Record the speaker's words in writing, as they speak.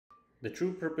The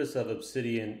true purpose of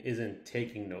Obsidian isn't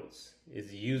taking notes,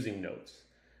 it's using notes.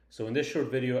 So in this short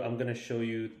video, I'm going to show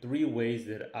you 3 ways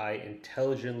that I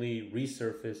intelligently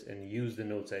resurface and use the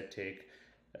notes I take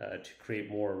to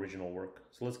create more original work.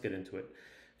 So let's get into it.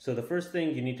 So the first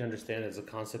thing you need to understand is the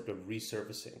concept of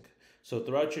resurfacing. So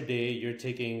throughout your day, you're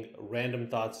taking random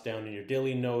thoughts down in your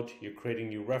daily note, you're creating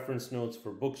new reference notes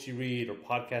for books you read or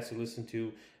podcasts you listen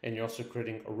to, and you're also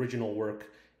creating original work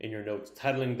in your notes,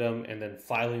 titling them and then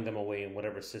filing them away in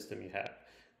whatever system you have.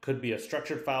 Could be a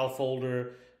structured file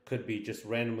folder, could be just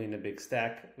randomly in a big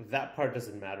stack. That part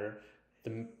doesn't matter.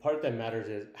 The part that matters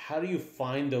is how do you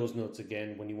find those notes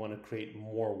again when you want to create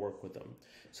more work with them.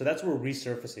 So that's where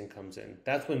resurfacing comes in.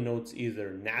 That's when notes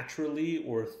either naturally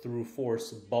or through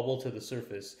force bubble to the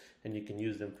surface and you can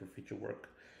use them for future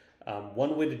work.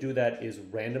 One way to do that is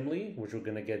randomly, which we're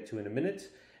going to get to in a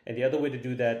minute. And the other way to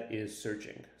do that is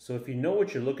searching. So if you know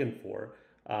what you're looking for,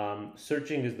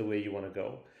 searching is the way you want to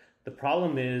go. The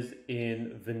problem is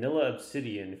in vanilla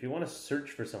Obsidian, if you want to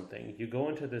search for something, you go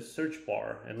into the search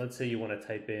bar and let's say you want to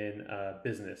type in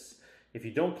business. If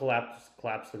you don't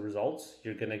collapse the results,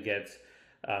 you're going to get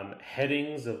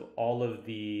headings of all of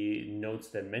the notes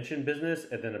that mention business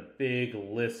and then a big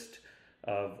list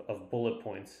of bullet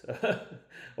points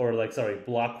or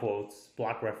block quotes,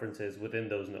 block references within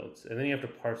those notes. And then you have to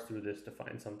parse through this to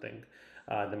find something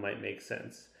that might make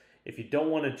sense. If you don't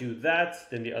want to do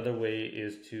that, then the other way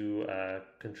is to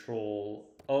Control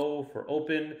O for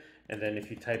open. And then if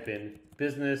you type in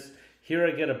business, here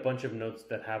I get a bunch of notes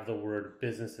that have the word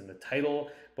business in the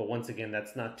title. But once again,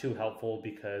 that's not too helpful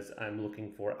because I'm looking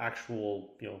for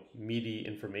actual, meaty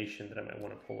information that I might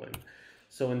want to pull in.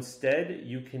 So instead,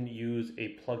 you can use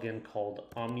a plugin called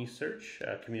Omnisearch,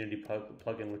 a community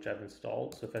plugin which I've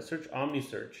installed. So if I search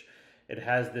Omnisearch, it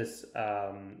has this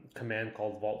command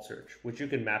called Vault Search, which you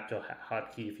can map to a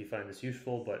hotkey if you find this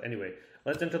useful. But anyway,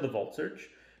 let's enter the Vault Search.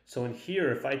 So in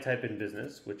here, if I type in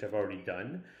business, which I've already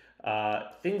done,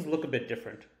 things look a bit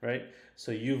different, right?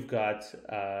 So you've got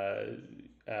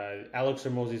Alex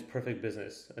Hormozi's Perfect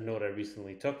Business, a note I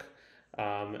recently took.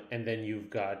 And then you've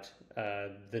got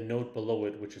the note below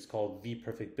it, which is called The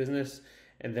Perfect Business.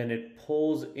 And then it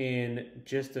pulls in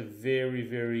just a very,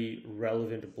 very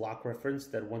relevant block reference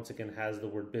that once again has the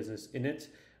word business in it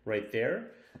right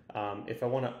there. If I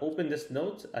want to open this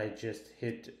note, I just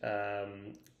hit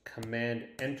Command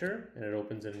Enter and it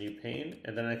opens a new pane.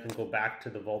 And then I can go back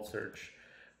to the Vault Search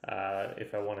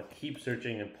if I want to keep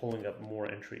searching and pulling up more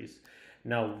entries.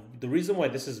 Now, the reason why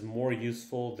this is more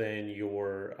useful than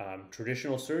your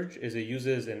traditional search is it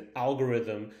uses an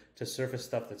algorithm to surface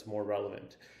stuff that's more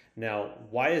relevant. Now,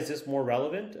 why is this more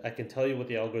relevant? I can tell you what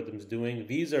the algorithm's doing.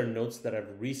 These are notes that I've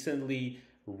recently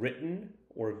written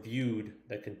or viewed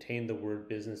that contain the word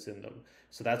business in them.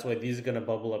 So that's why these are going to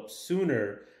bubble up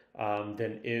sooner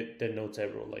than notes I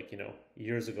wrote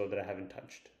years ago that I haven't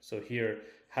touched. So here,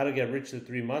 how to get rich in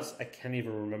 3 months, I can't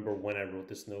even remember when I wrote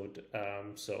this note.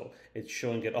 So it's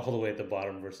showing it all the way at the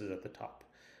bottom versus at the top.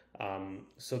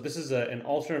 So this is an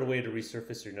alternate way to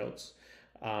resurface your notes.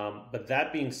 But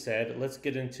that being said, let's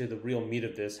get into the real meat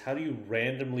of this. How do you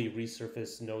randomly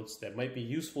resurface notes that might be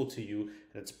useful to you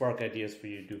and spark ideas for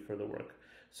you to do further work?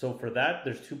 So for that,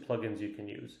 there's 2 plugins you can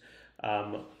use.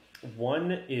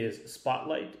 One is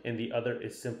Spotlight and the other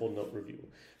is Simple Note Review.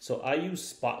 So I use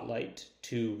Spotlight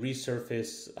to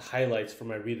resurface highlights for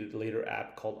my Read It Later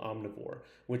app called Omnivore,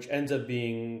 which ends up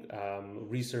being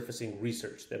resurfacing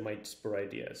research that might spur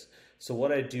ideas. So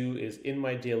what I do is in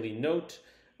my daily note,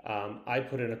 I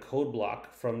put in a code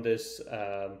block from this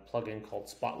plugin called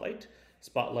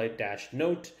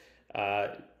Spotlight-note.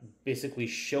 Basically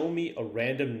show me a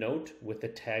random note with the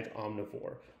tag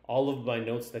Omnivore. All of my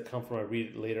notes that come from my Read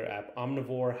It Later app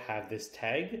Omnivore have this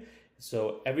tag.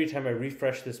 So every time I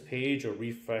refresh this page or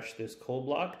refresh this code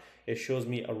block, it shows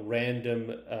me a random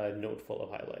note full of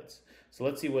highlights. So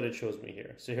let's see what it shows me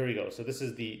here. So here we go. So this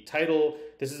is the title.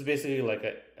 This is basically like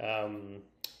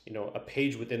a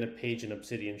page within a page in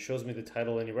Obsidian. Shows me the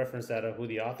title, any reference data, who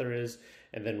the author is,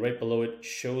 and then right below it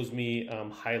shows me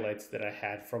highlights that I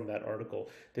had from that article.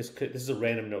 This is a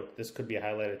random note. This could be a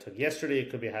highlight I took yesterday.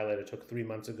 It could be a highlight I took 3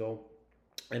 months ago.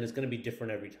 And it's going to be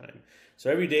different every time. So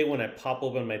every day when I pop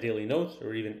open my daily notes,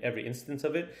 or even every instance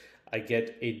of it, I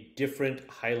get a different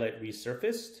highlight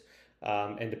resurfaced.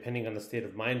 And depending on the state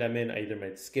of mind I'm in, I either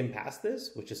might skim past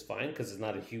this, which is fine because it's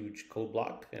not a huge code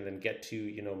block, and then get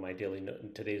to my daily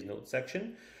note, today's note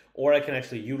section, or I can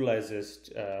actually utilize this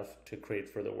to create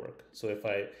further work. So if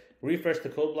I refresh the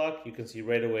code block, you can see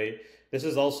right away. This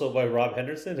is also by Rob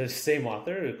Henderson, the same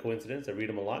author. A coincidence. I read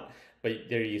him a lot, but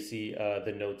there you see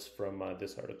the notes from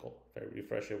this article. if I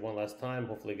refresh it one last time,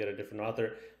 hopefully get a different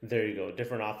author. There you go,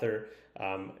 different author,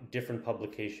 different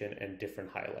publication, and different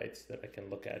highlights that I can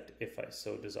look at if I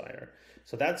so desire.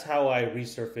 So that's how I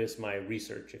resurface my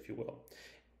research, if you will.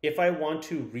 If I want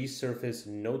to resurface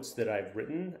notes that I've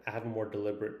written, I have a more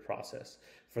deliberate process.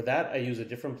 For that, I use a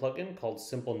different plugin called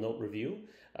Simple Note Review.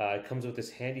 It comes with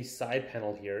this handy side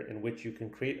panel here in which you can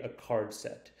create a card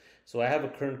set. So I have a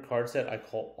current card set I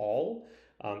call All.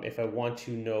 If I want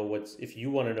to know if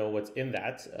you want to know what's in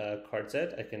that card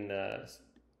set, I can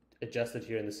adjust it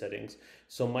here in the settings.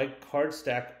 So my card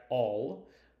stack All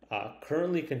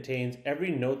currently contains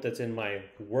every note that's in my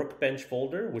workbench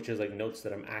folder, which is like notes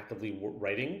that I'm actively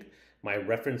writing, my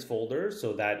reference folder,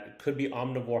 so that could be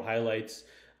Omnivore highlights,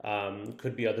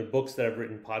 could be other books that I've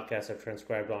written, podcasts I've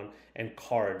transcribed on, and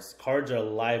cards. Cards are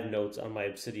live notes on my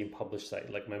Obsidian published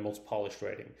site, like my most polished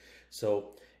writing.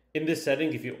 So in this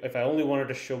setting, if I only wanted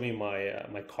to show me my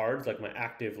my cards, like my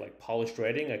active, like polished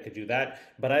writing, I could do that.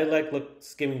 But I like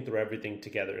skimming through everything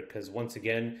together because once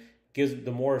again,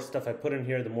 the more stuff I put in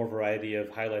here, the more variety of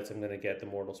highlights I'm going to get, the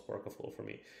more it'll spark a flow for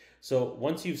me. So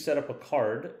once you've set up a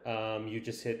card, you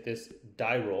just hit this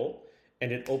die roll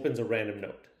and it opens a random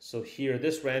note. So here,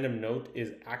 this random note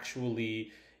is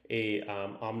actually a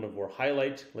Omnivore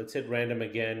highlight. Let's hit random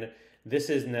again. This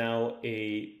is now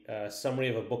a summary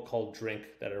of a book called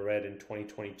Drink that I read in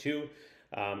 2022,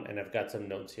 and I've got some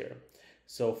notes here.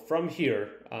 So from here,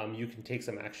 you can take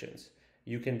some actions.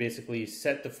 You can basically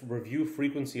set the review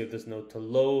frequency of this note to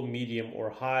low, medium, or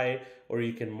high, or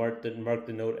you can mark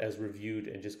the note as reviewed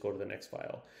and just go to the next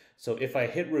file. So if I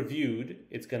hit reviewed,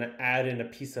 it's going to add in a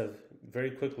piece of,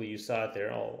 very quickly, you saw it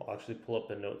there. I'll actually pull up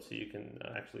the note so you can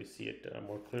actually see it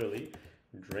more clearly.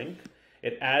 Drink.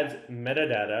 It adds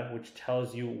metadata, which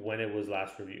tells you when it was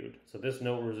last reviewed. So this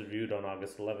note was reviewed on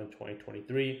August 11,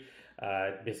 2023.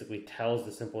 It basically tells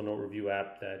the Simple Note Review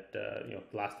app that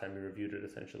last time you reviewed it,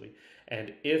 essentially.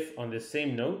 And if on this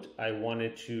same note I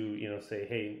wanted to say,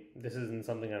 hey, this isn't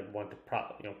something I want to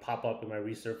pop up in my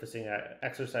resurfacing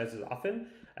exercises often,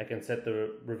 I can set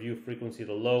the review frequency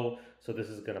to low, so this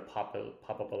is going to pop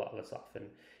up a lot less often.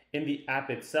 In the app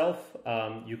itself,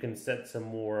 you can set some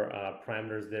more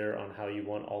parameters there on how you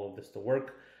want all of this to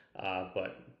work.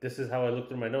 But this is how I look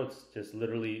through my notes. Just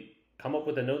literally come up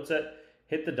with a note set,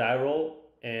 hit the die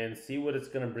roll, and see what it's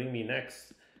going to bring me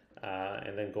next,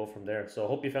 and then go from there. So I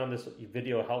hope you found this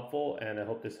video helpful, and I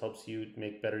hope this helps you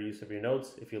make better use of your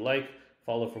notes. If you like,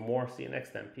 follow for more. See you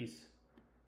next time. Peace.